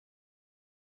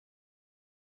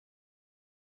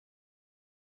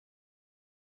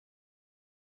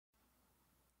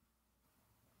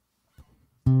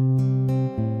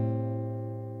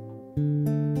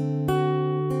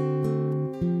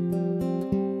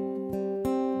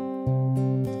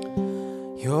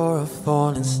You're a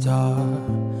falling star,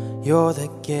 you're the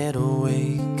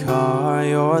getaway car,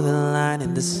 you're the line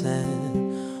in the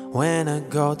sand when I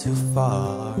go too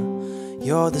far.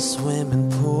 You're the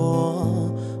swimming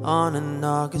pool on an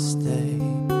August day,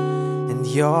 and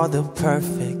you're the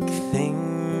perfect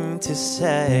thing to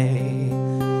say.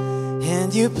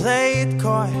 And you play it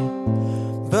coy,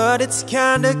 but it's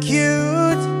kinda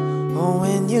cute. Oh,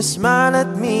 when you smile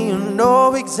at me, you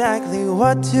know exactly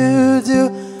what to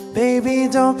do. Baby,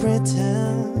 don't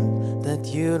pretend that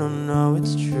you don't know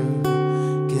it's true,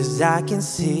 'cause I can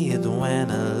see it when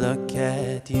I look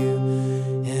at you.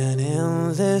 And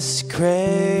in this crazy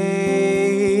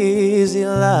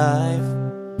life,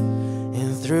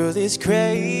 and through these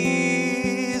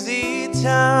crazy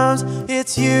times,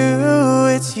 it's you,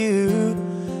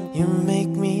 you make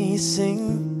me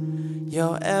sing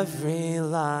your every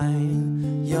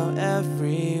line, your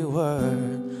every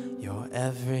word, your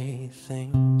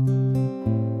everything.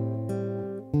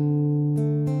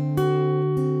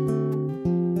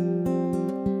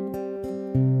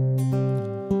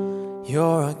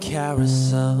 You're a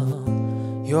carousel,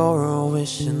 you're a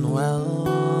wishing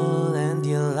well, and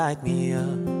you light me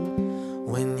up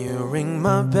when you ring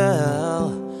my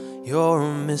bell. You're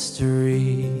a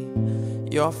mystery,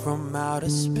 you're from outer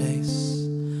space,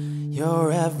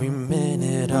 you're every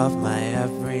minute of my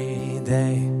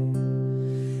everyday.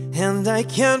 And I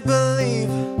can't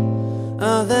believe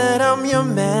that I'm your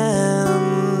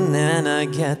man, and I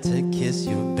get to kiss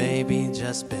you, baby,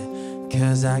 just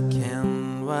because I can.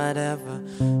 Whatever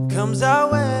comes our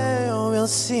way, oh, we'll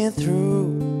see it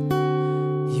through.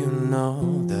 You know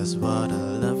that's what a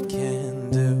love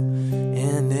can do.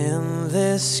 And in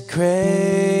this crazy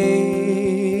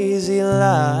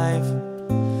life,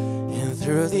 and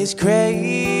through these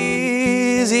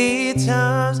crazy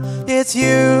times, it's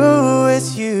you,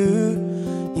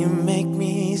 you make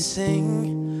me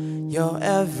sing your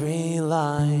every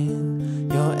line,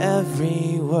 your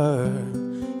every word,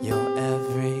 your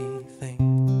everything.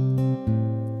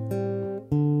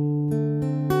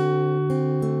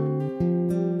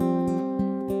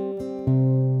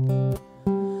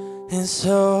 And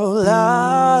so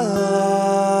la la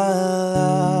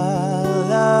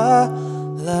la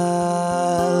la la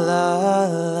la,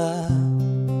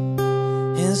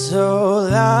 and so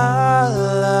la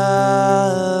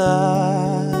la la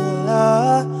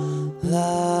la la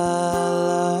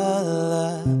la,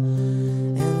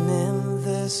 and in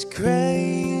this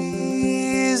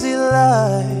crazy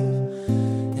life,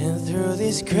 and through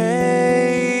these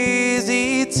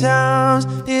crazy times,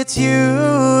 it's you,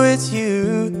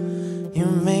 you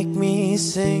make me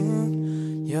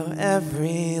sing your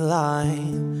every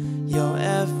line, your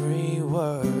every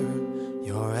word,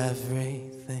 your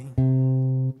everything.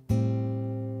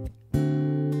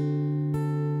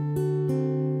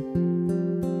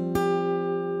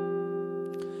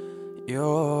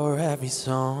 Your every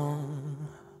song,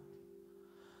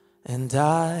 and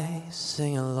I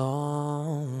sing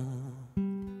along,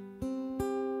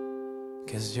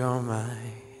 'cause you're my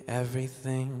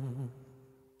everything.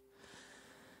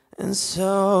 And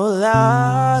so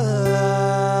la la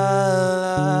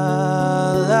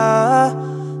la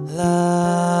la la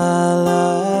la,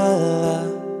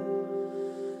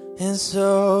 and so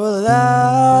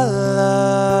la la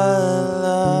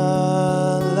la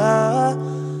la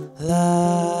la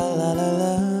la la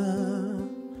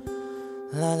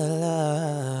la la la.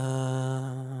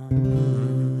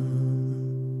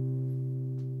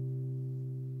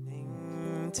 Thing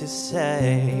to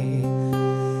say.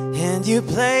 And you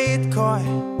play it coy,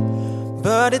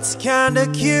 but it's kinda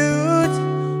cute.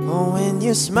 Oh, when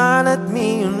you smile at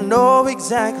me, you know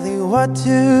exactly what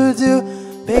to do.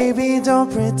 Baby, don't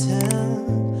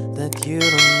pretend that you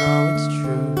don't know it's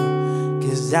true,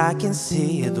 'cause I can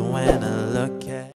see it when I look at